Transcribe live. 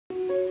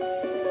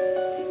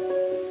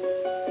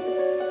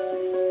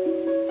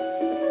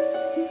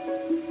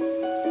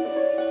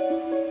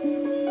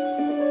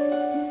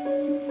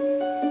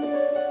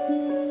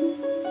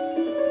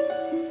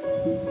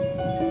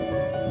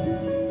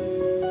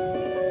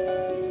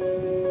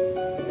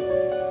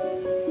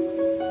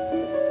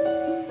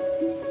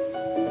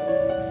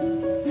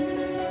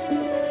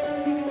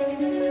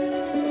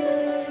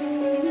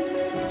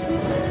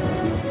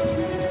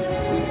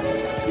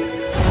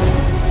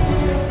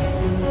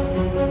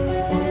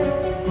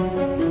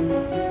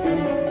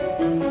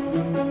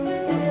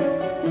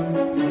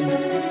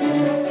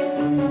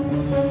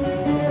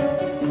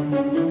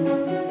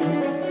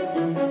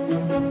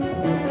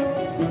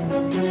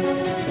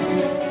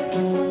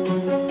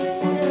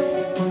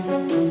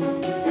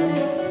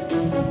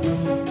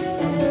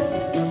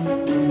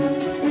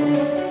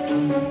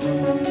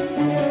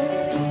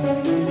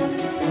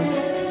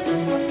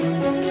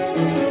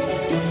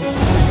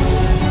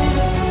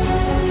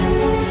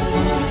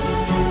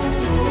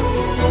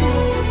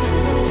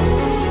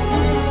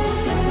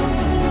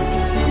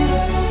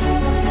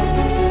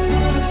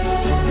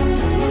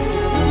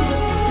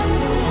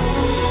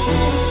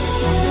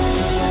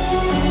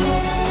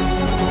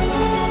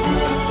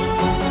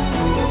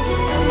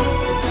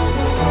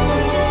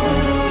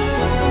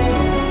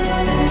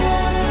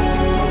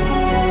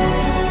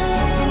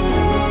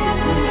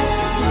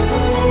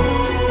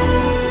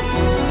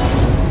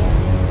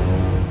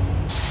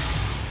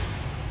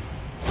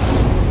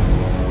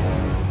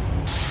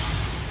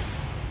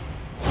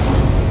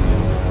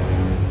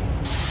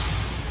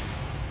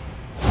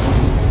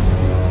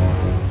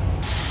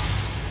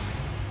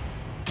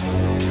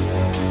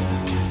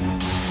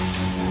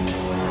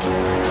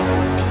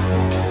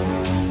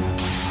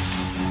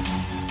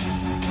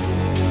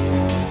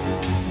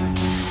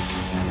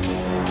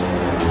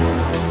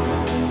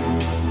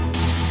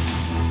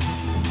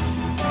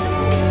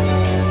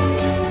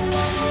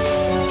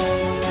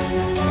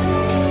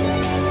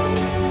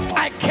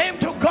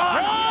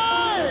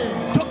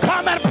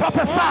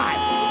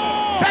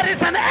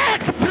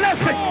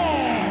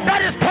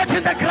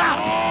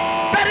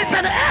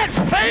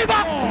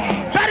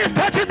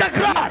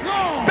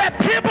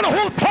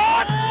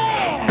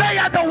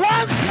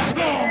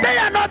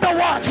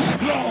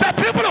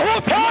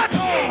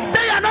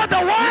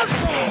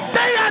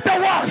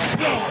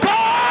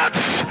God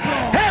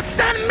has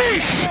sent me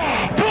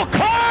to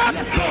come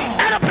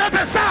and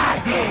prophesy.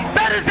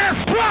 That is a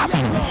swamp.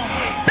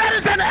 That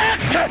is an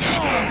exit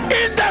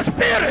in the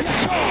spirit.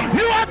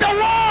 You are the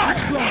one.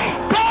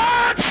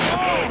 God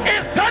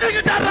is turning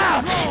it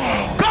around.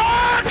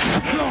 God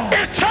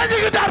is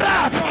changing it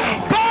around.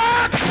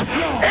 God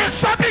is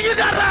something it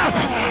around.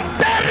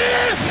 There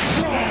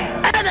is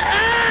an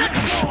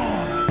ex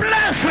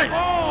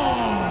blessing.